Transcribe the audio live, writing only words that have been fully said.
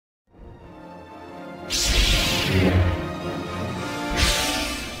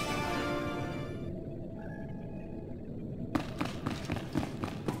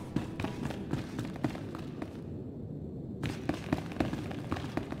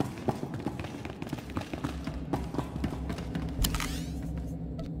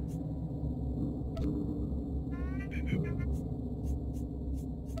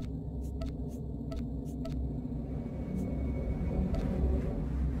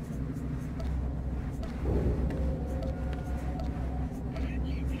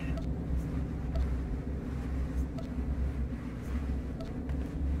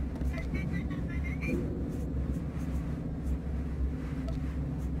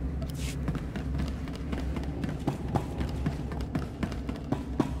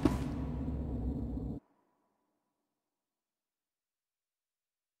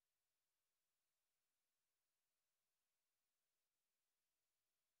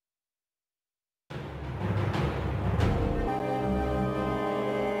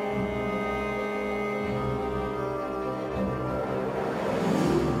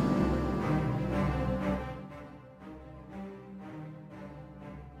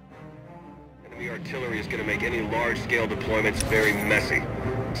Enemy artillery is going to make any large-scale deployments very messy.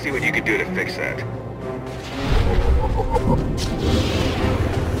 See what you can do to fix that.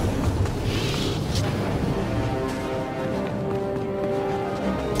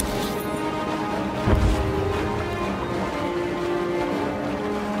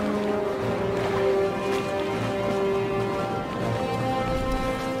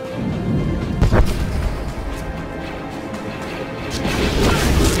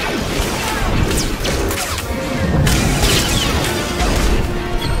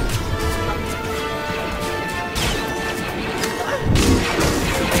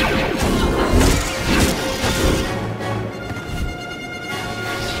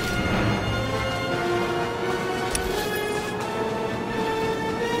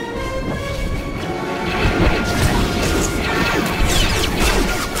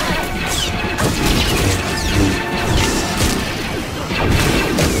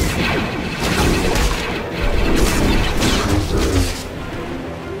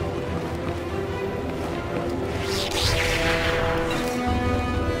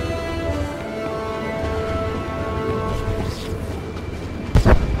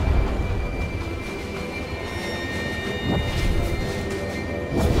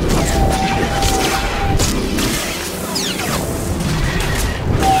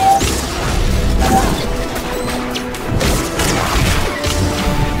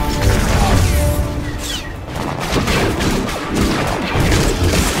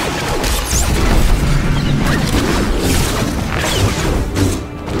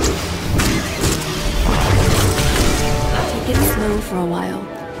 For a while.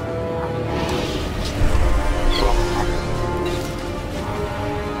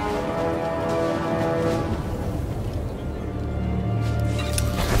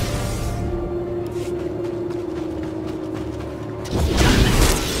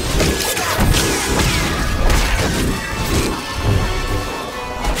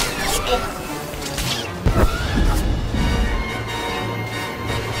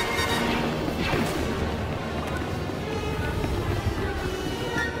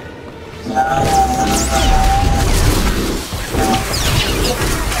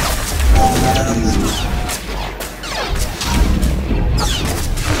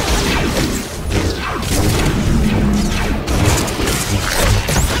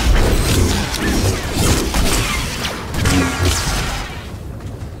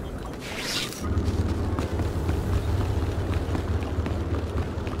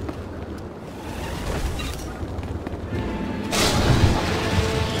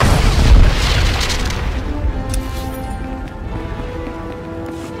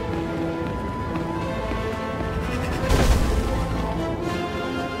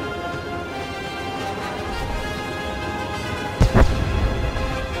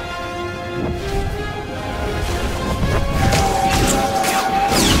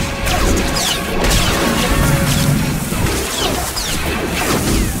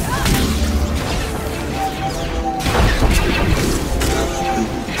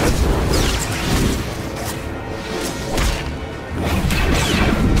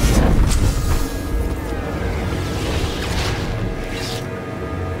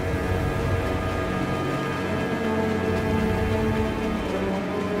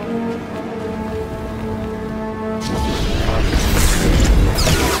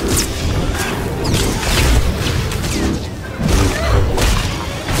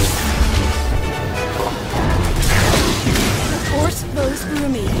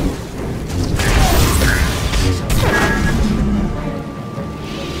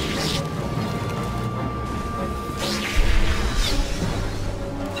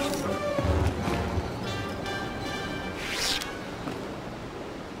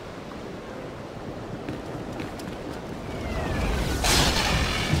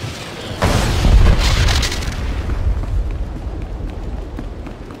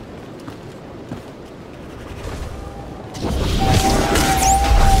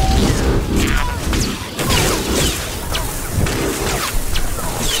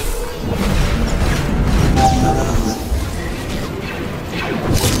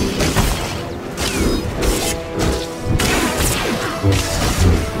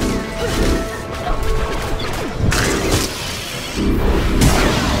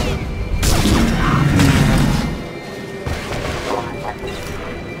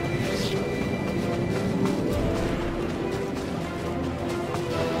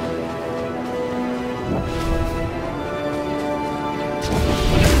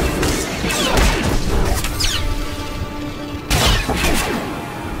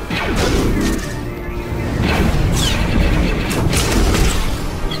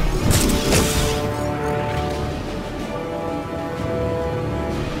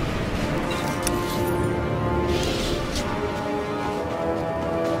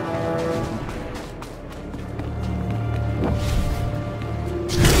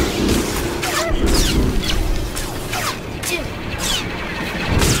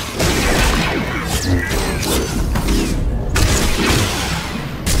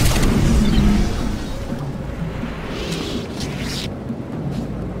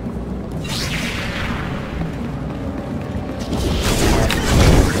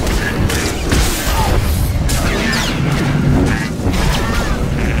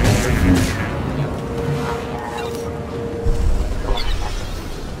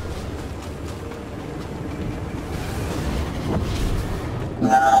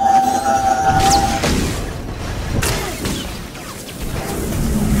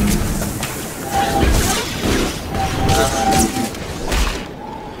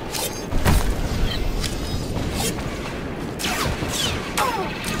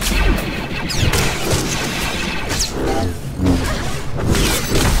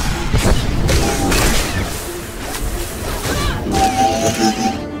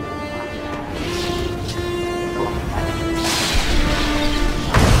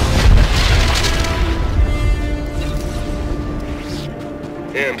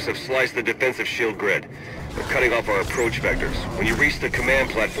 Imps have sliced the defensive shield grid. They're cutting off our approach vectors. When you reach the command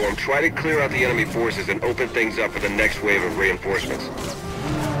platform, try to clear out the enemy forces and open things up for the next wave of reinforcements.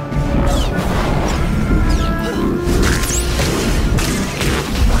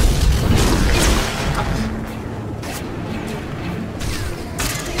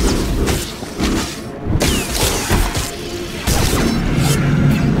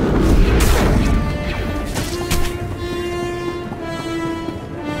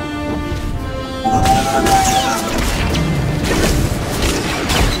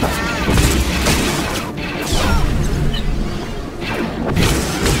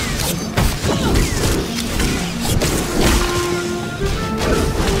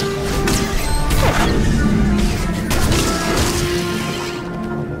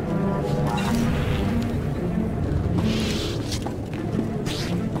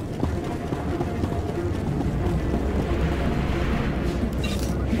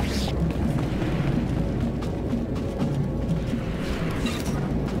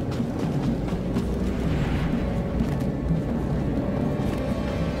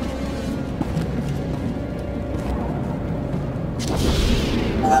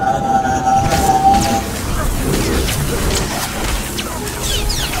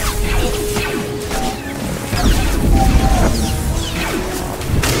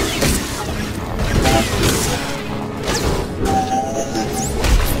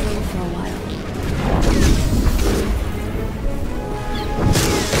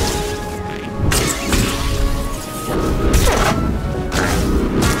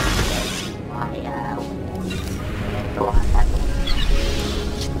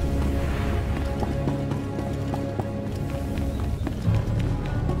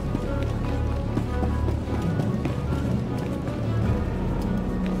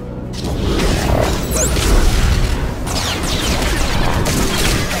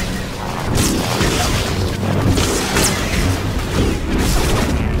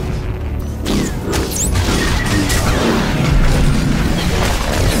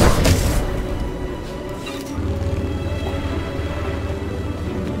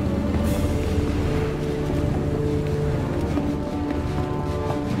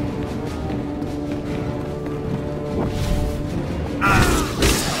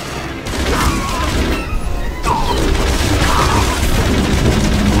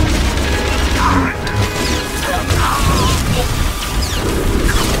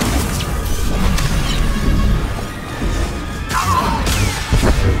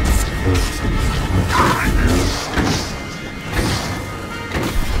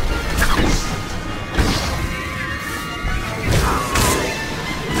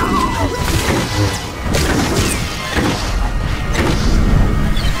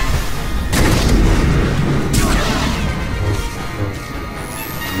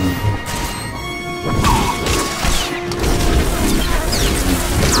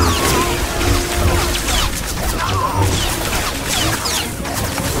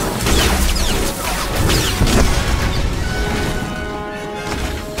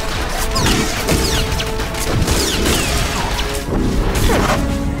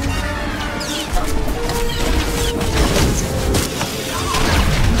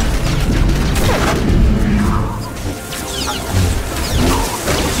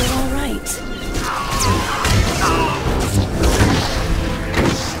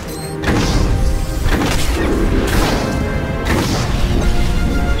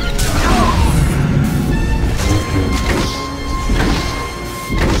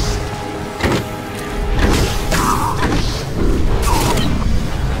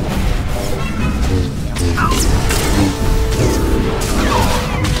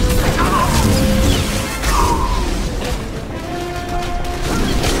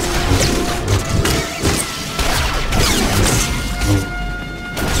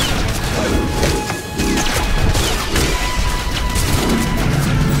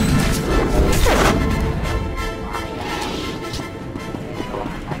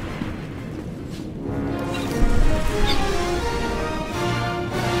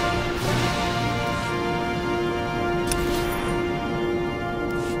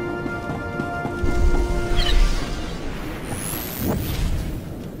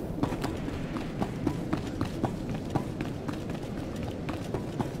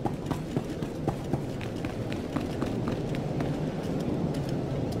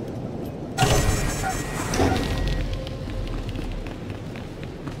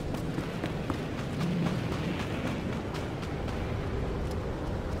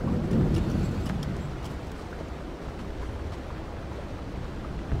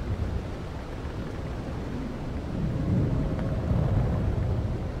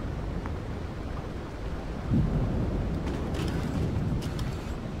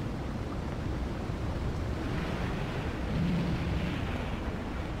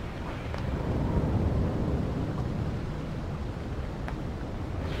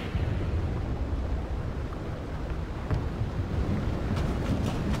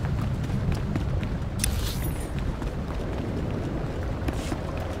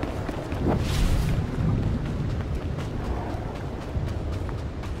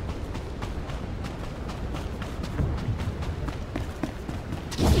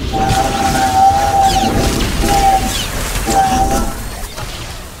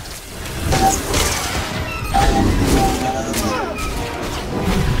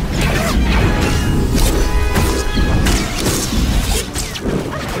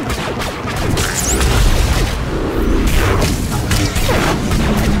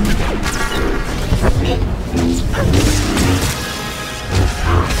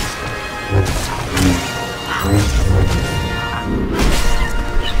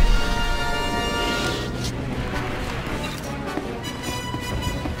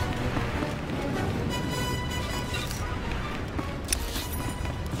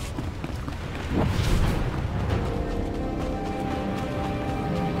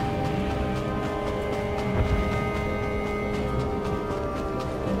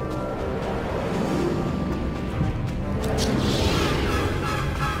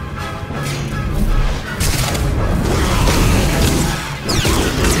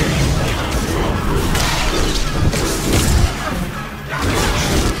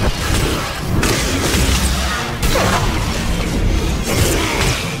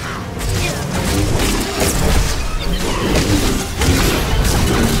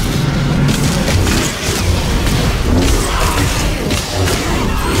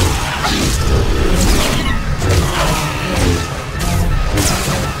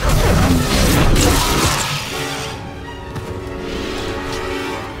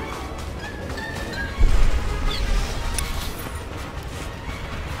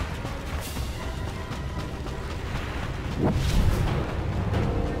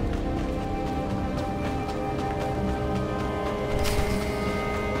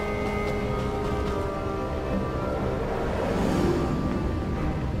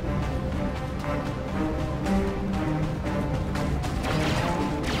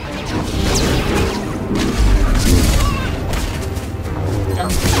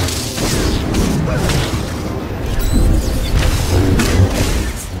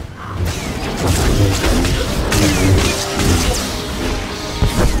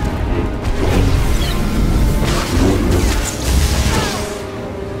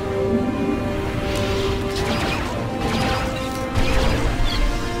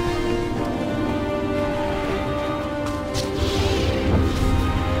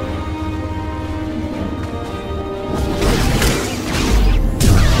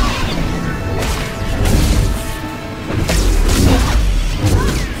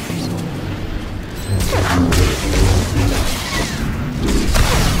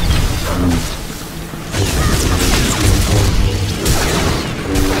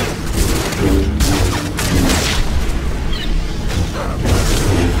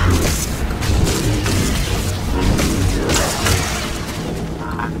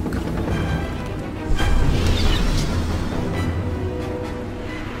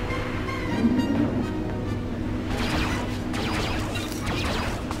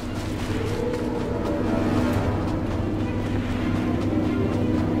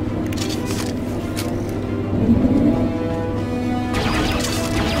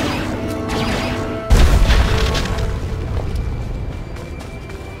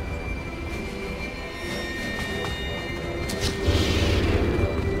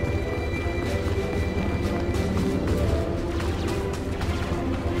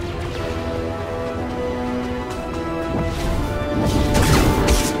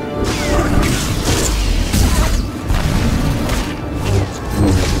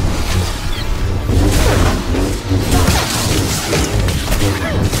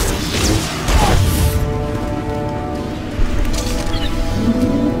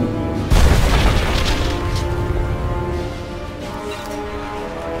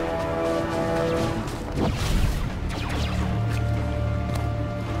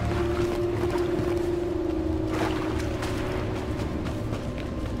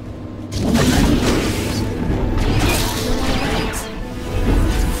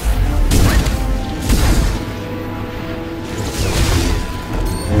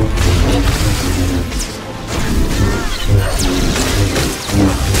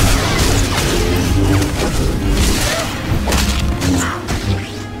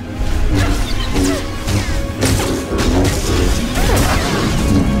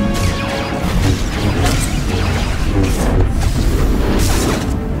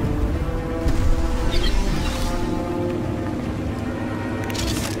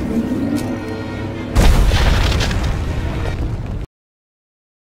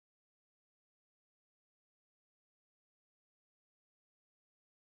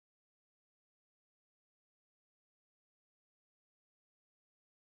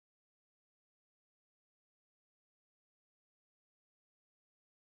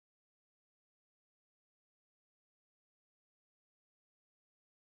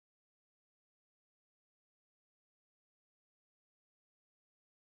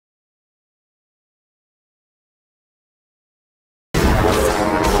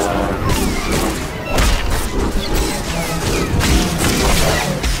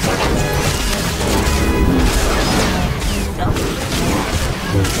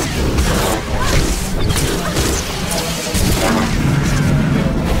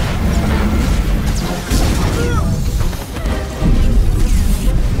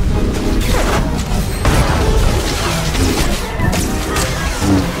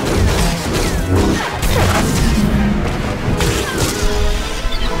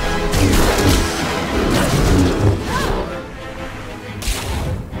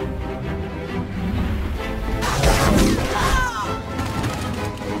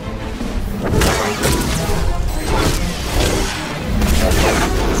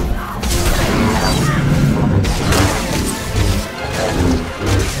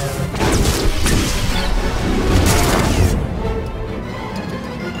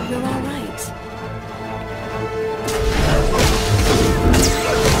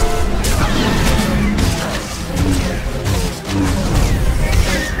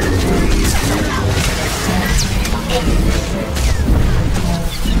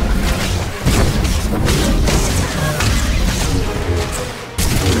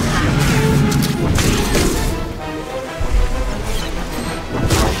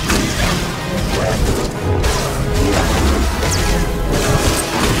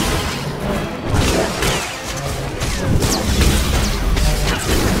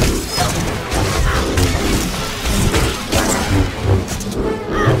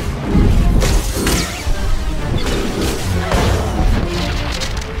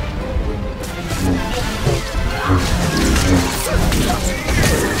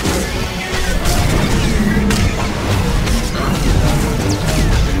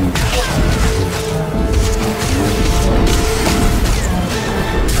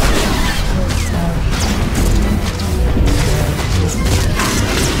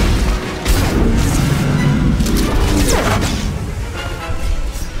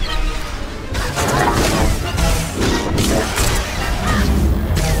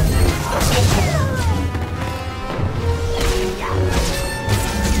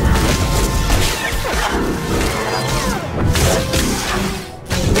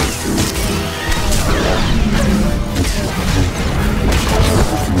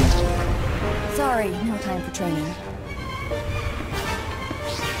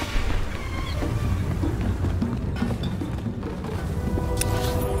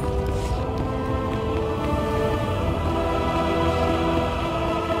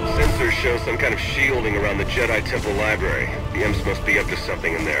 shows some kind of shielding around the Jedi Temple Library. The Imps must be up to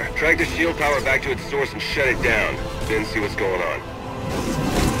something in there. Drag the shield power back to its source and shut it down. Then see what's going on.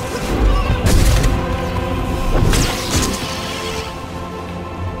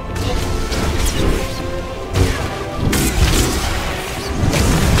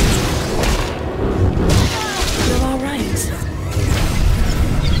 You're all right.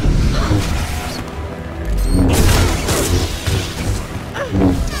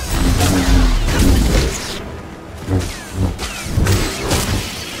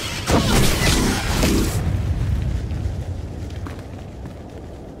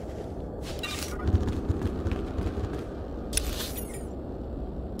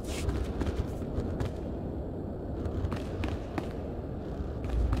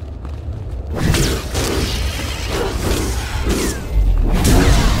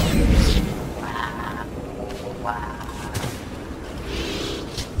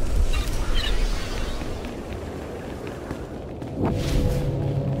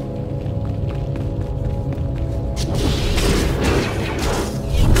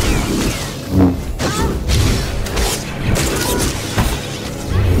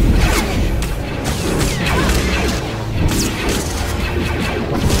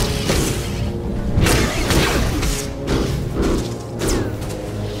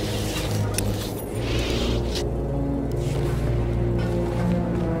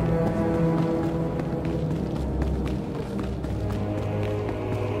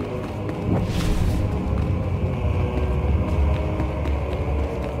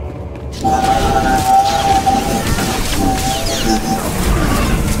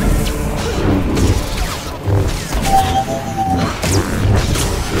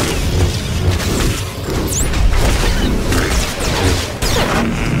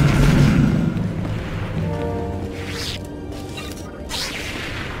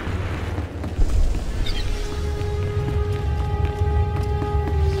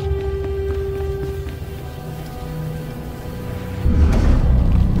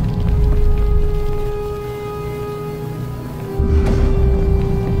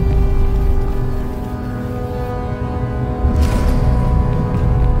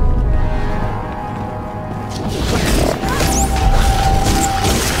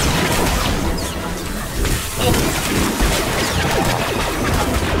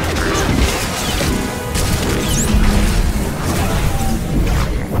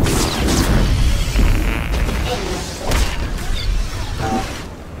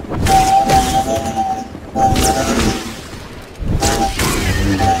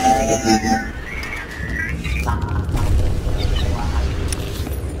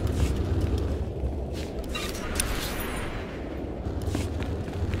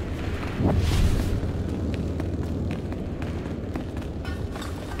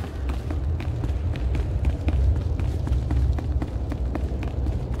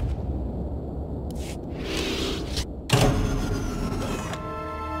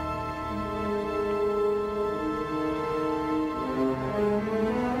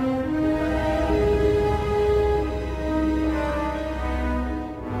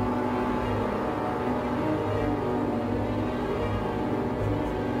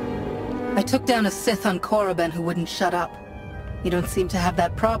 I took down a Sith on Korriban who wouldn't shut up. You don't seem to have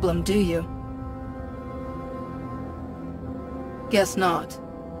that problem, do you? Guess not.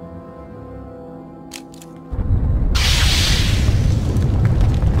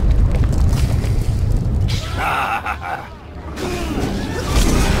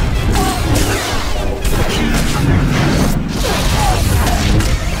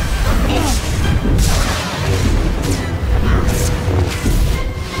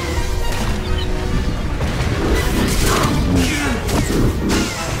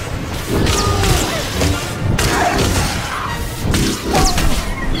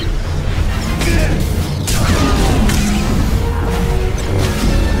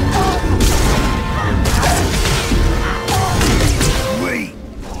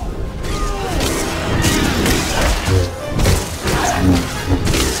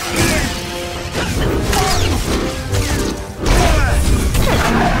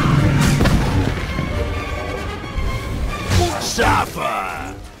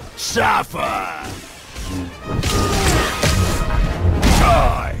 Suffer! Suffer!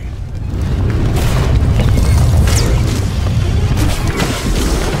 Die!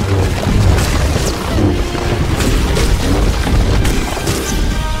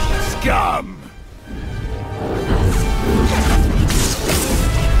 Scum!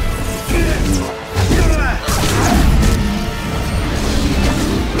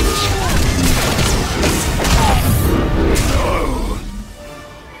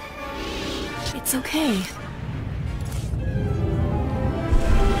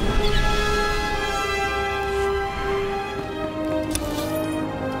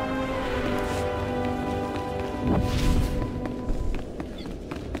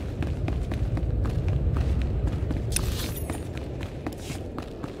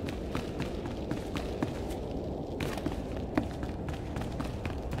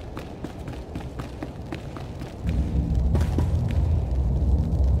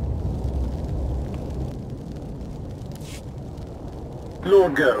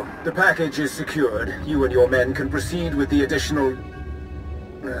 Lord Go, the package is secured. You and your men can proceed with the additional...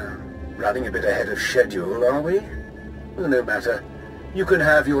 running a bit ahead of schedule, are we? No matter. You can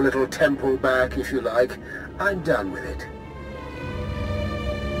have your little temple back if you like. I'm done with it.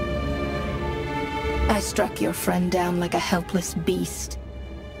 I struck your friend down like a helpless beast.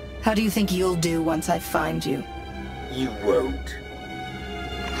 How do you think you'll do once I find you? You won't.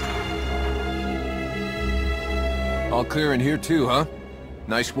 All clear in here too, huh?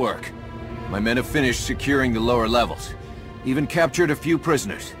 Nice work. My men have finished securing the lower levels. Even captured a few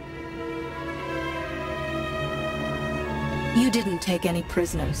prisoners. You didn't take any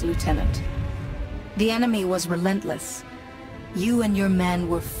prisoners, Lieutenant. The enemy was relentless. You and your men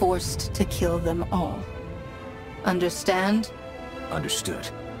were forced to kill them all. Understand? Understood.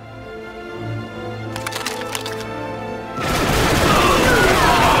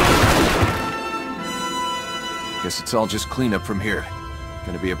 Guess it's all just cleanup from here.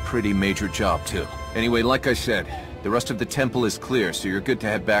 Gonna be a pretty major job, too. Anyway, like I said, the rest of the temple is clear, so you're good to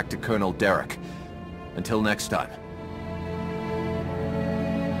head back to Colonel Derek. Until next time.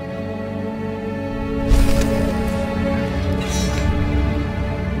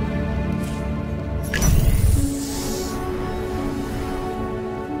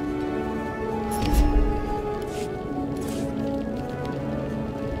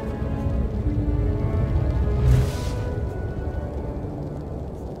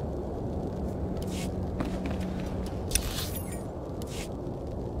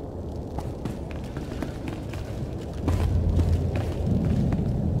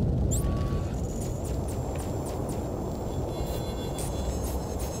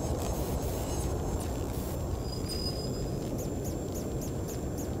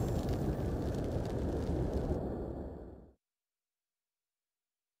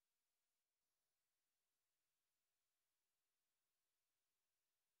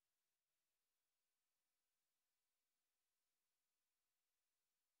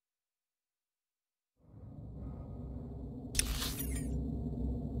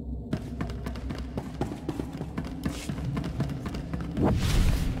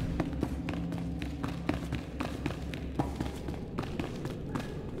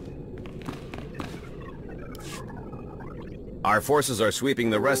 Our forces are sweeping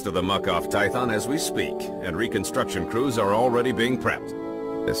the rest of the muck off Tython as we speak, and reconstruction crews are already being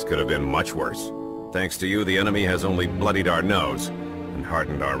prepped. This could have been much worse. Thanks to you, the enemy has only bloodied our nose and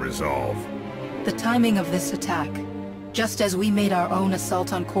hardened our resolve. The timing of this attack, just as we made our own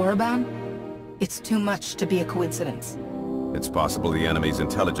assault on Korriban, it's too much to be a coincidence. It's possible the enemy's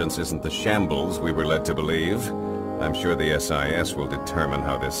intelligence isn't the shambles we were led to believe. I'm sure the SIS will determine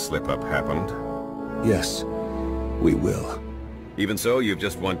how this slip-up happened. Yes, we will. Even so, you've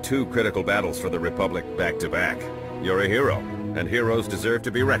just won 2 critical battles for the Republic back-to-back. You're a hero, and heroes deserve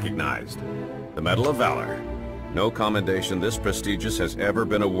to be recognized. The Medal of Valor. No commendation this prestigious has ever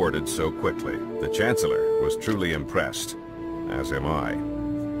been awarded so quickly. The Chancellor was truly impressed, as am I.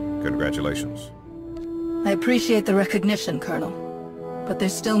 Congratulations. I appreciate the recognition, Colonel. But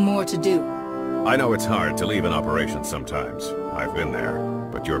there's still more to do. I know it's hard to leave an operation sometimes. I've been there,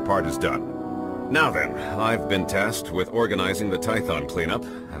 but your part is done. Now then, I've been tasked with organizing the Tython cleanup,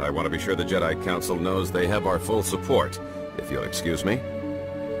 and I want to be sure the Jedi Council knows they have our full support, if you'll excuse me.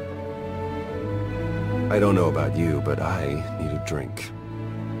 I don't know about you, but I need a drink.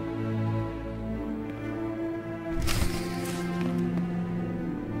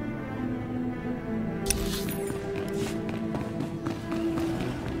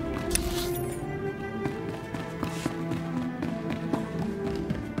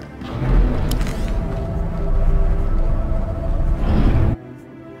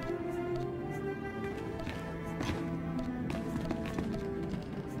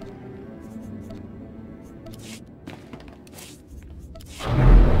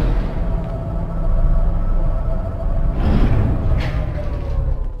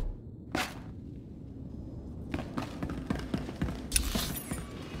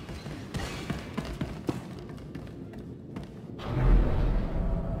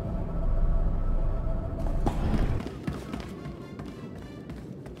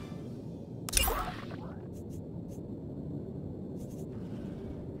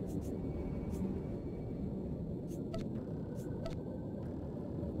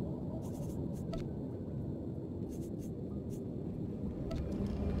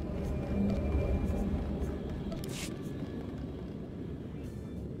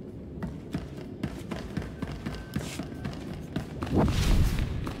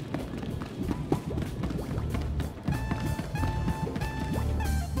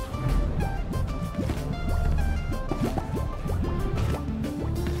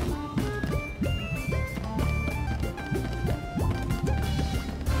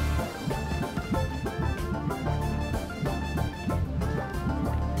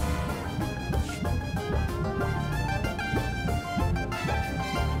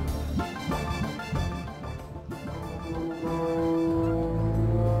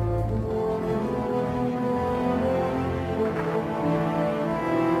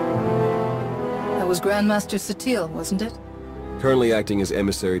 was Grandmaster Satil, wasn't it? Currently acting as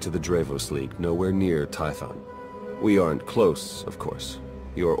emissary to the Dravos League, nowhere near Tython. We aren't close, of course.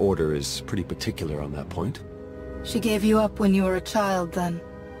 Your order is pretty particular on that point. She gave you up when you were a child, then?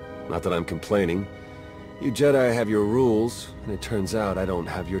 Not that I'm complaining. You Jedi have your rules, and it turns out I don't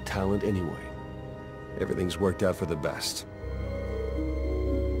have your talent anyway. Everything's worked out for the best.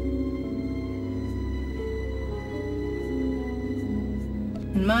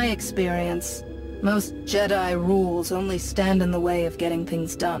 In my experience, most Jedi rules only stand in the way of getting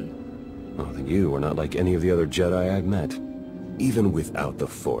things done. Well, then you are not like any of the other Jedi I've met. Even without the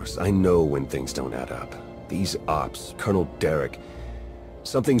Force, I know when things don't add up. These ops, Colonel Derek...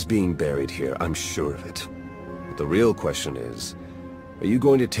 Something's being buried here, I'm sure of it. But the real question is, are you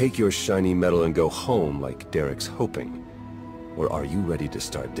going to take your shiny medal and go home like Derek's hoping? Or are you ready to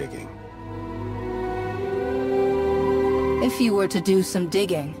start digging? If you were to do some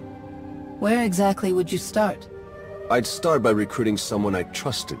digging, where exactly would you start? I'd start by recruiting someone I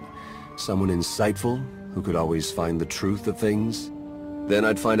trusted. Someone insightful, who could always find the truth of things. Then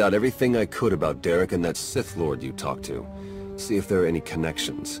I'd find out everything I could about Derek and that Sith Lord you talked to. See if there are any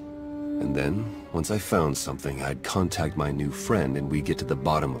connections. And then, once I found something, I'd contact my new friend and we'd get to the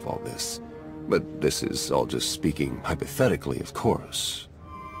bottom of all this. But this is all just speaking hypothetically, of course.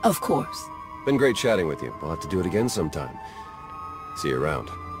 Of course. Been great chatting with you. I'll have to do it again sometime. See you around.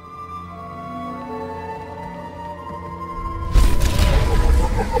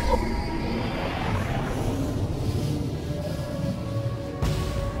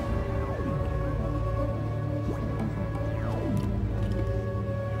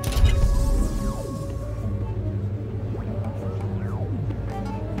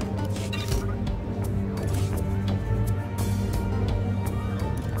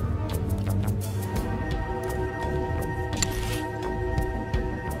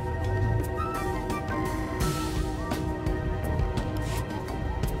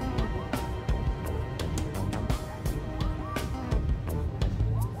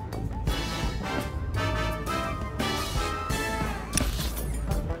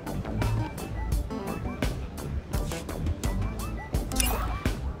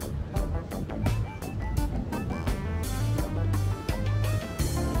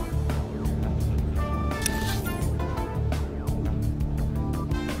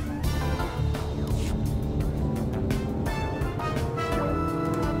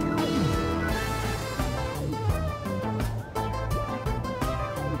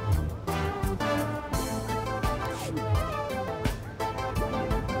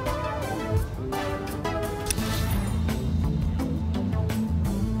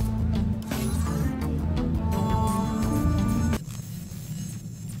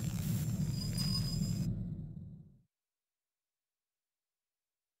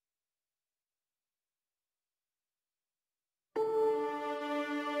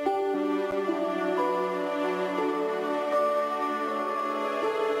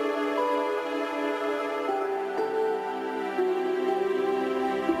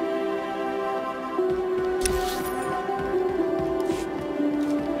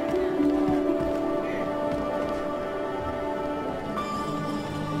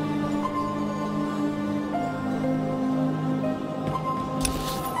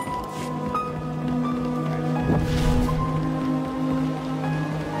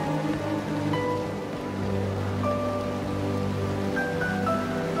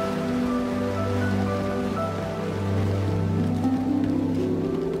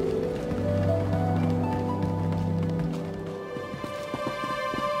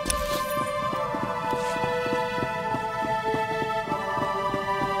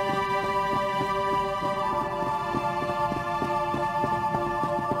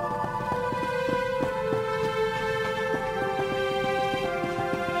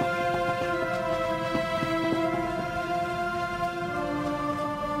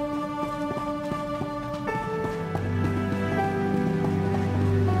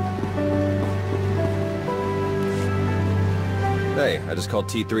 Hey, I just called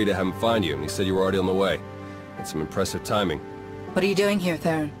T3 to have him find you, and he said you were already on the way. That's some impressive timing. What are you doing here,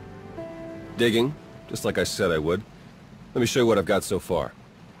 Theron? Digging, just like I said I would. Let me show you what I've got so far.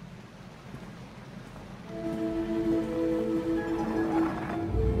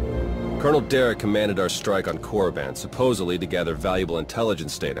 Colonel Derek commanded our strike on Korriban, supposedly to gather valuable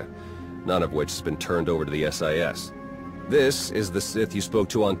intelligence data, none of which has been turned over to the SIS. This is the Sith you spoke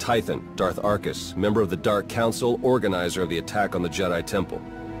to on Tython, Darth Arkus, member of the Dark Council, organizer of the attack on the Jedi Temple.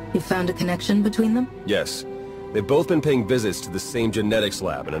 You found a connection between them? Yes. They've both been paying visits to the same genetics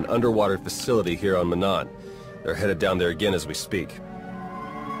lab in an underwater facility here on Manan. They're headed down there again as we speak.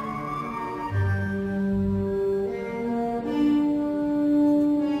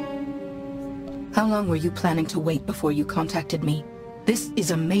 How long were you planning to wait before you contacted me? This is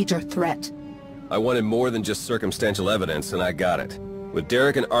a major threat. I wanted more than just circumstantial evidence, and I got it. With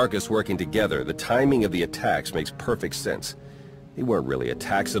Derek and Arcus working together, the timing of the attacks makes perfect sense. They weren't really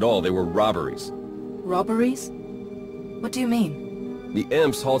attacks at all, they were robberies. Robberies? What do you mean? The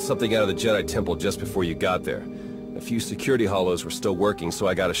Imps hauled something out of the Jedi Temple just before you got there. A few security hollows were still working, so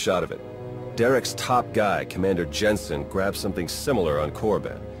I got a shot of it. Derek's top guy, Commander Jensen, grabbed something similar on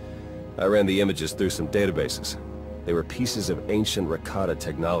Korriban. I ran the images through some databases. They were pieces of ancient Rakata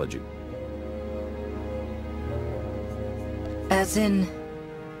technology. As in,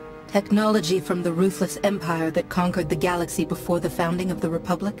 technology from the ruthless empire that conquered the galaxy before the founding of the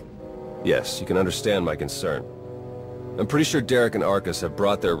Republic? Yes, you can understand my concern. I'm pretty sure Derek and Arcus have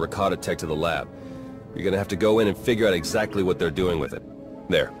brought their Rakata tech to the lab. You're gonna have to go in and figure out exactly what they're doing with it.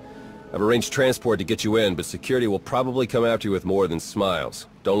 There. I've arranged transport to get you in, but security will probably come after you with more than smiles.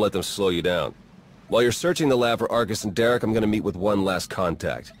 Don't let them slow you down. While you're searching the lab for Arcus and Derek, I'm gonna meet with one last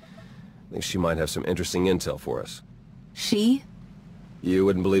contact. I think she might have some interesting intel for us. She? You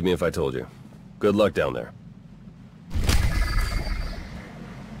wouldn't believe me if I told you. Good luck down there.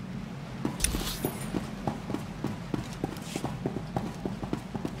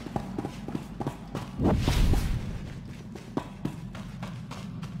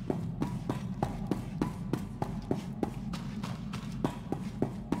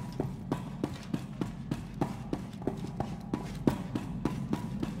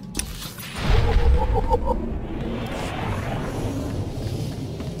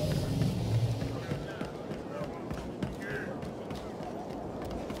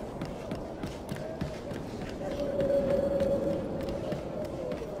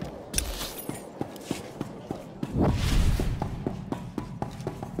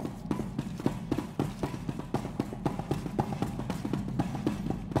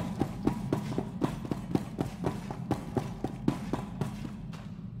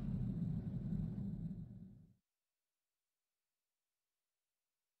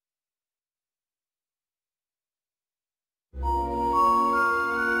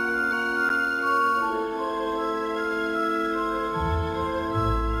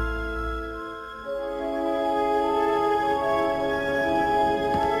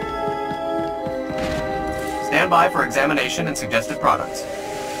 Stand by for examination and suggested products.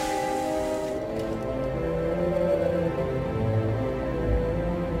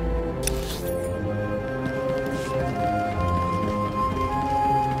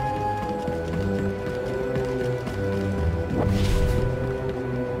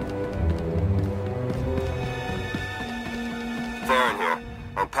 Theron here.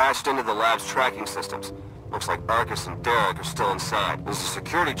 I'm patched into the lab's tracking systems. Looks like Arcus and Derek are still inside. There's a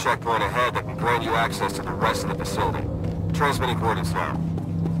security checkpoint ahead that can grant you access to the rest of the facility. Transmitting coordinates now.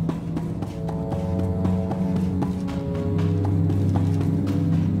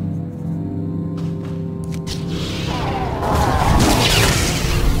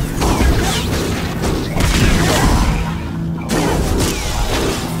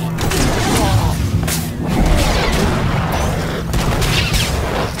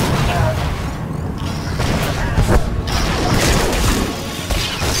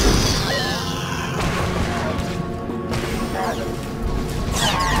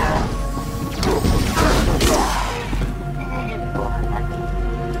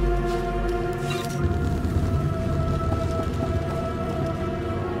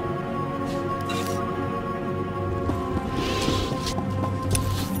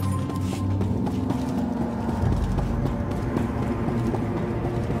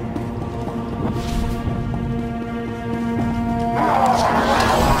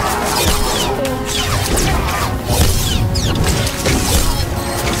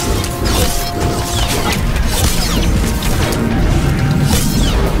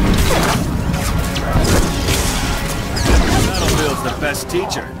 Best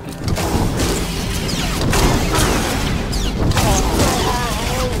teacher.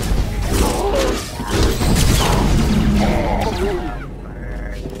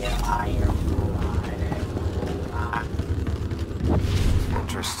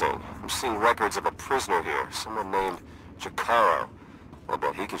 Interesting. I'm seeing records of a prisoner here, someone named Jakaro. I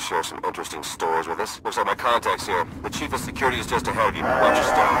bet he could share some interesting stories with us. Looks like my contact's here. The chief of security is just ahead of you. Watch your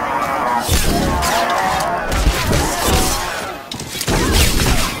step.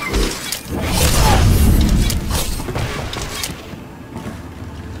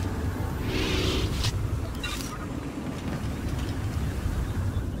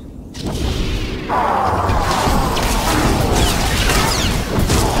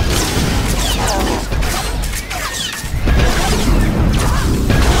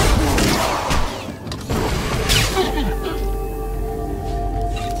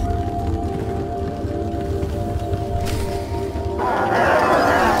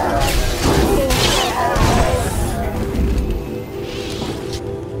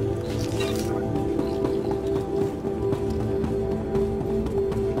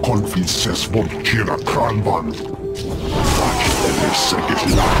 fi ses volkera kranvan. Vaki ele segit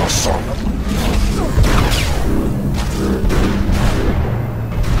lahasan.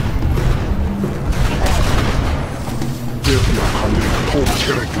 Devya kali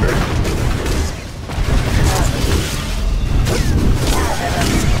polkerekle.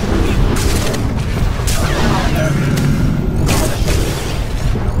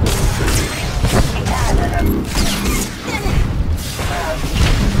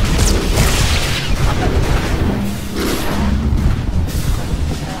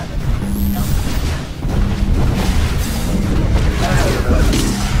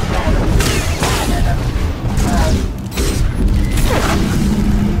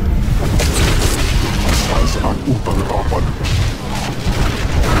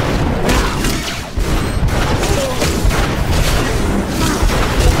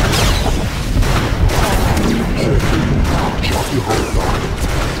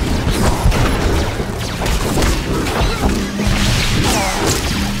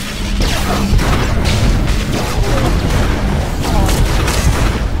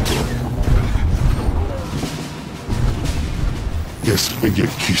 Ege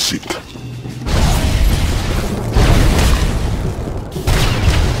kisit.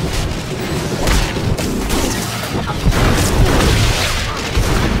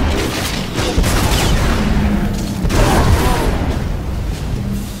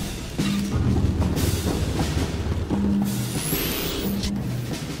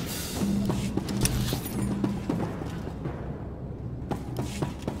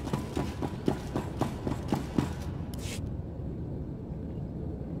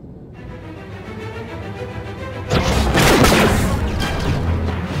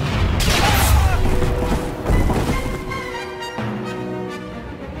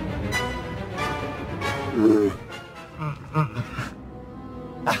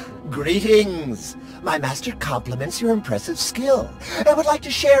 Greetings! My master compliments your impressive skill and would like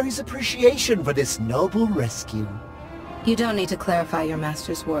to share his appreciation for this noble rescue. You don't need to clarify your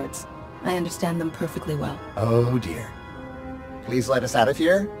master's words. I understand them perfectly well. Oh dear. Please let us out of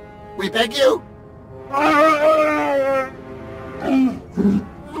here. We beg you!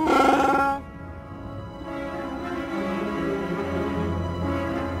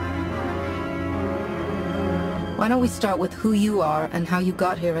 Why don't we start with who you are and how you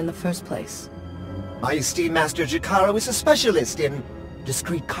got here in the first place? My esteemed Master Jakaro is a specialist in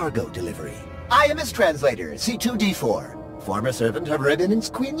discreet cargo delivery. I am his translator, C2D4, former servant of Her Eminence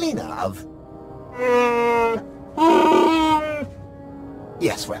Queen Lena of...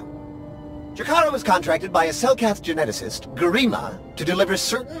 Yes, well. Jakaro was contracted by a Selkath geneticist, Garima, to deliver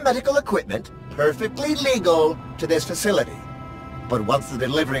certain medical equipment, perfectly legal, to this facility. But once the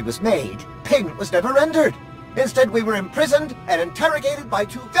delivery was made, payment was never rendered. Instead, we were imprisoned and interrogated by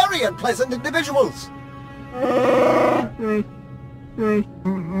two very unpleasant individuals.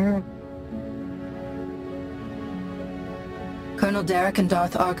 Colonel Derek and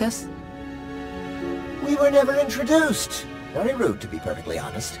Darth Arcus? We were never introduced. Very rude, to be perfectly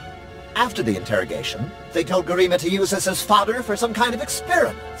honest. After the interrogation, they told Garima to use us as fodder for some kind of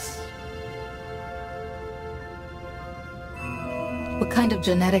experiments. What kind of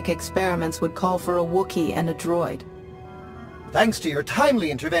genetic experiments would call for a Wookiee and a droid? Thanks to your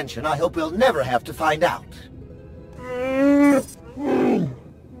timely intervention, I hope we'll never have to find out.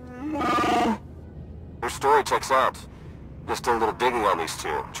 Your story checks out. Just did a little digging on these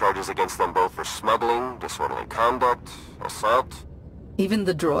two. Charges against them both for smuggling, disorderly conduct, assault. Even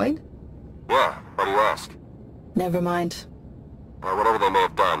the droid? Yeah, why do you ask? Never mind. Well, whatever they may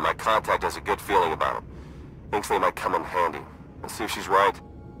have done, my contact has a good feeling about them. Thinks they might come in handy. Let's see if she's right.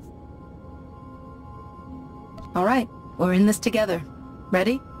 All right, we're in this together.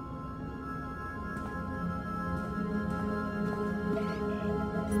 Ready?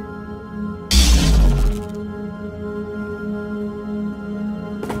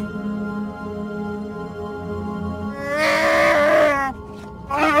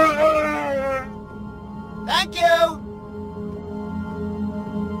 Thank you!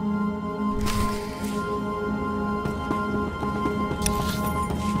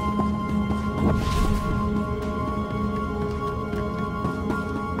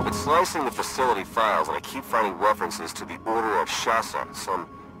 Slicing the facility files, and I keep finding references to the Order of Shasa, some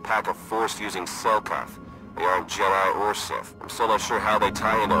pack of Force-using Selkath. They aren't Jedi or Sith. I'm still not sure how they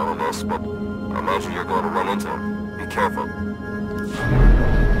tie into all of this, but I imagine you're going to run into them. Be careful.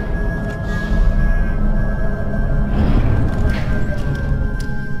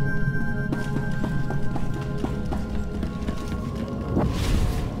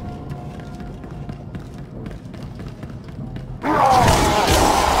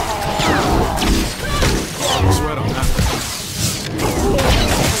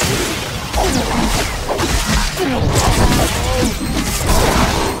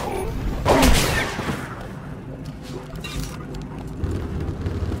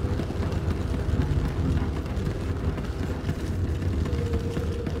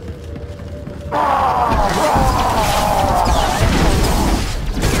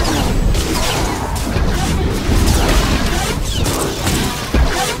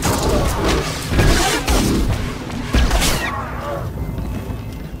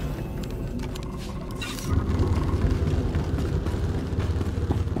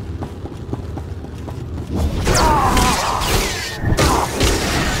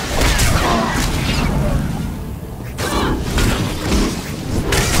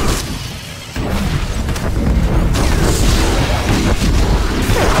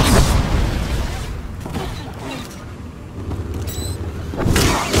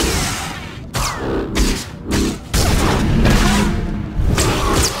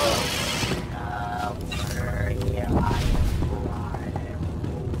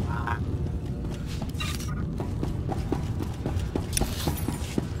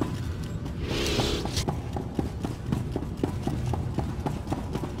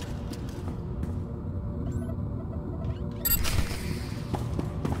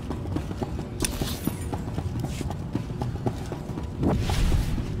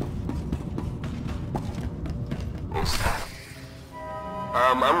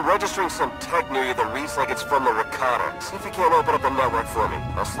 I'm registering some tech near you that reads like it's from the Rakata. See if you can't open up the network for me.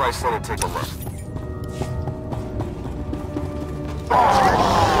 I'll slice in and take a look.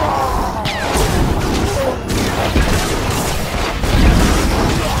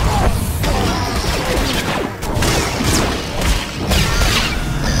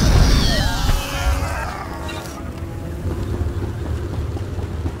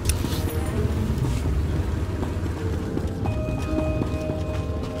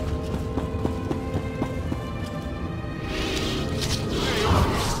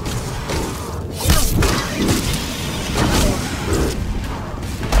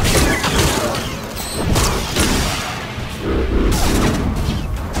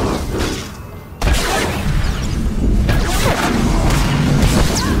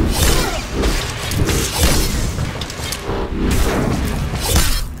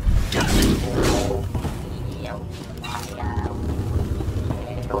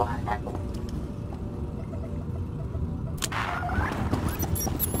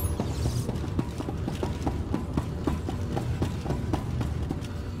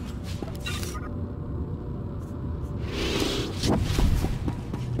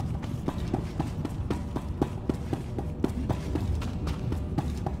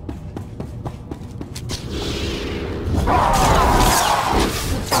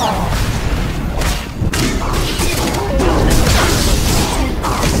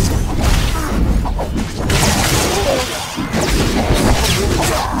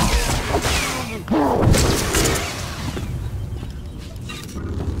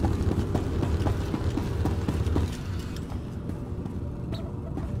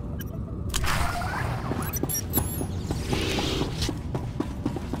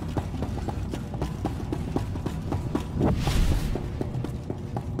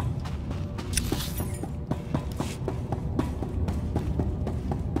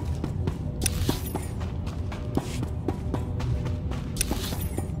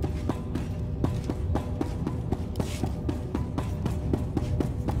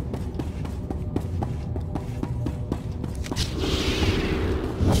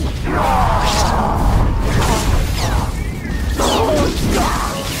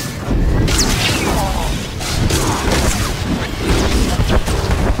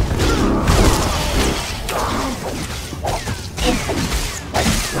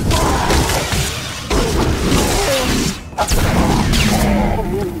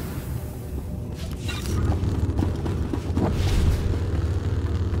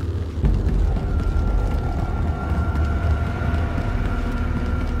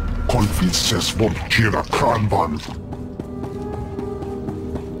 Konfliktses von Jedi Kranvan.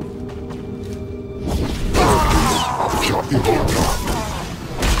 Afja Iroka.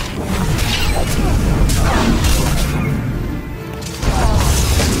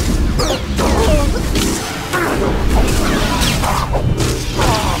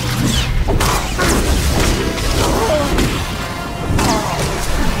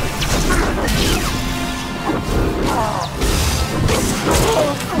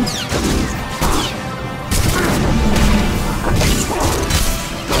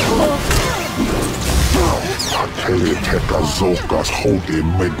 Teka Zokas Hode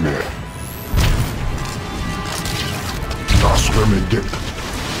Medne. Das Remedit.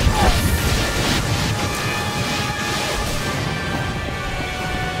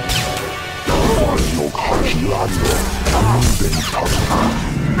 Vigilando.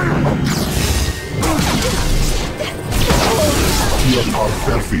 Hier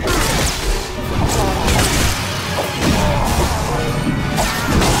perfekt.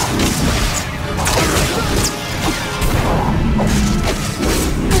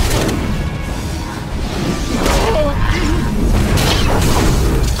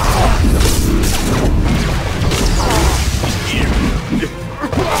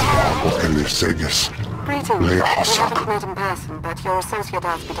 Greetings. We haven't met in person, but your associate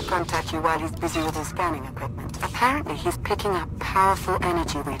asked me to contact you while he's busy with his scanning equipment. Apparently, he's picking up powerful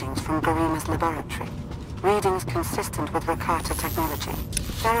energy readings from Garima's laboratory. Readings consistent with Rakata technology.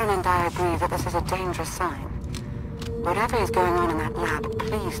 Sharon and I agree that this is a dangerous sign. Whatever is going on in that lab,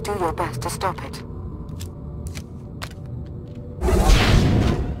 please do your best to stop it.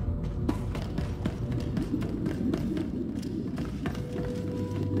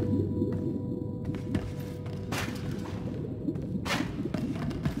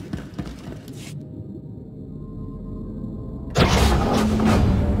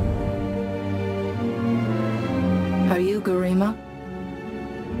 Are you Garima?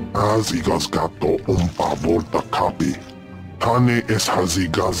 Hazigas gato umpa volta kapi. Tane es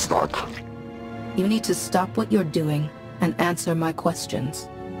hazigazdak. You need to stop what you're doing and answer my questions.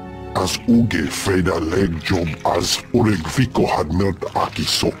 As uge feda leg job as uregviko had melt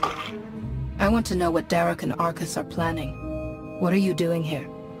akisok. I want to know what Derek and Arcus are planning. What are you doing here?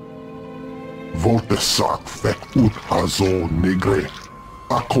 Volte sak vet ut azo negre.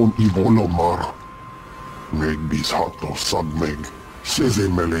 Akon ivolomar. Meg bis hato sabmeg. Seze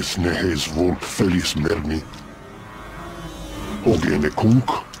meles nehes volt felis merni. Ogene kunk.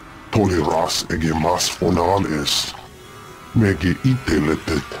 Toleras ege mas fonal es. Mege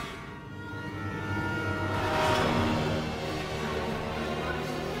iteletet.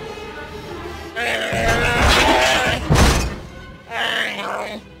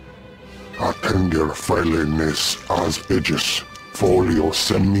 Atenger feilenes as edges. Folio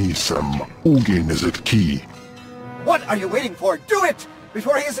semisem. Ugen is it key. What are you waiting for? Do it!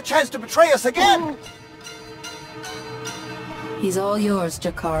 Before he has a chance to betray us again! He's all yours,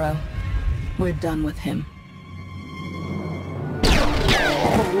 Jakaro. We're done with him.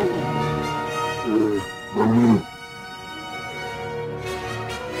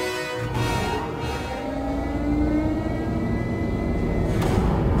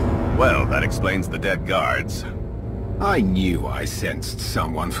 Well, that explains the dead guards. I knew I sensed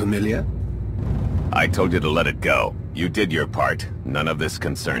someone familiar. I told you to let it go. You did your part. None of this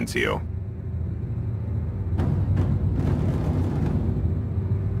concerns you.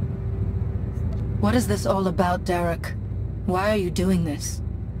 What is this all about, Derek? Why are you doing this?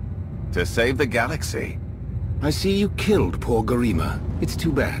 To save the galaxy. I see you killed poor Garima. It's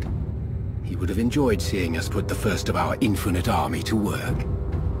too bad. He would have enjoyed seeing us put the first of our infinite army to work.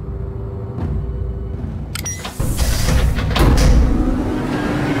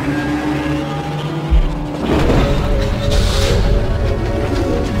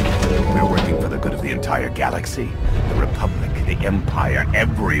 The entire galaxy, the Republic, the Empire,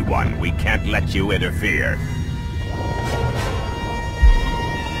 everyone. We can't let you interfere.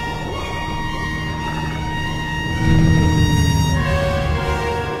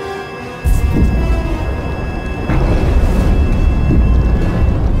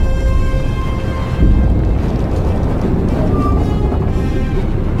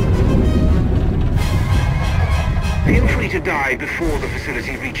 Feel free to die before the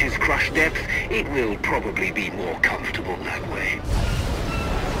facility reaches crush depth. It will probably be more comfortable that way.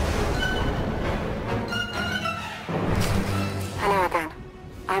 Hello again.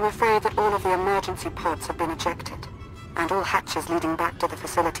 I'm afraid that all of the emergency pods have been ejected, and all hatches leading back to the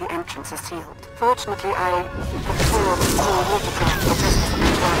facility entrance are sealed. Fortunately, I procured a small watercraft for just as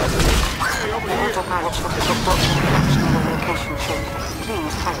a The autopilot should be booked to the actionable location shortly.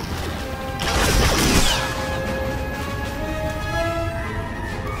 Please hurry.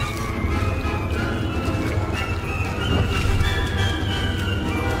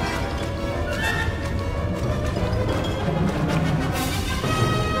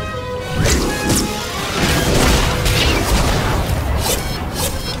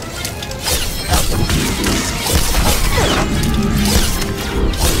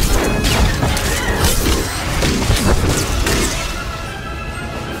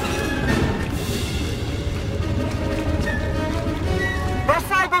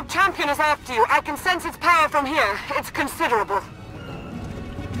 Is after you. I can sense its power from here. It's considerable.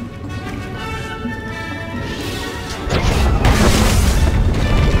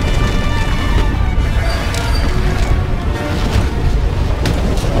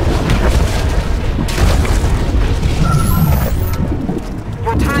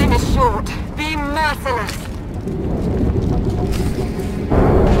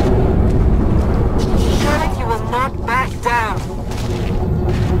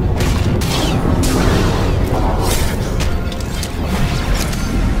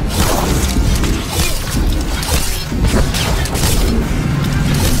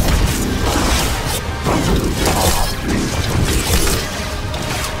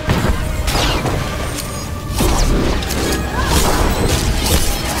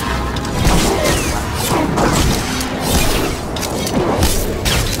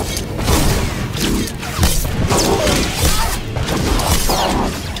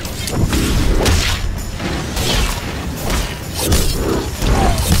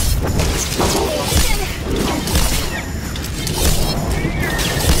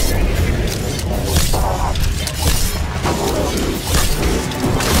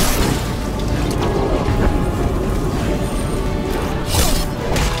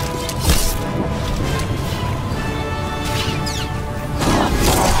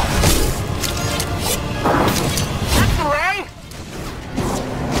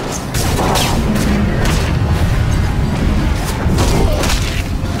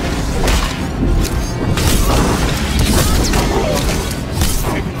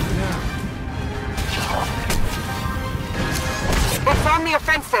 on the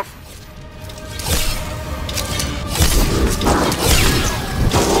offensive!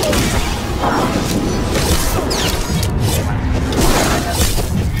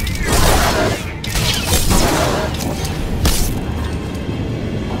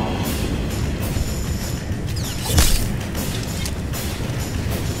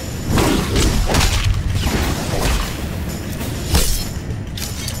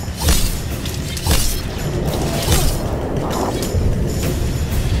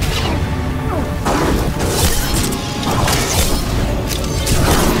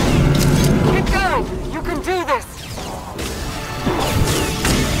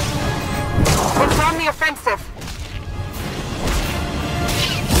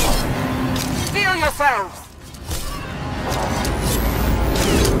 Steel yourselves!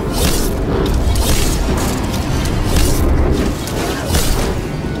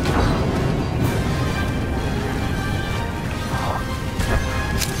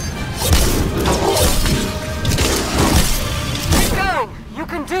 Keep going! You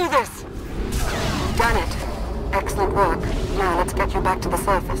can do this! Done it. Excellent work. Now let's get you back to the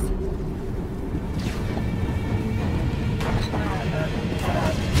surface.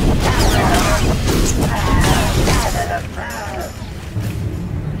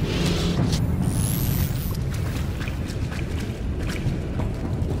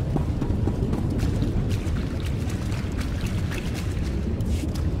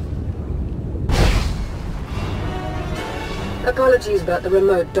 Apologies about the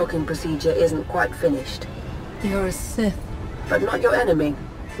remote docking procedure isn't quite finished. You're a Sith. But not your enemy.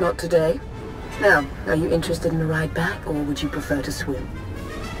 Not today. Now, are you interested in a ride back, or would you prefer to swim?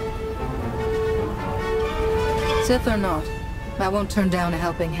 Sith or not, I won't turn down a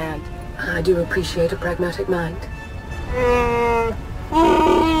helping hand. I do appreciate a pragmatic mind.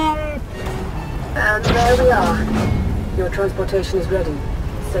 And there we are. Your transportation is ready.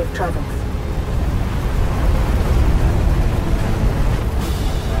 Safe travels.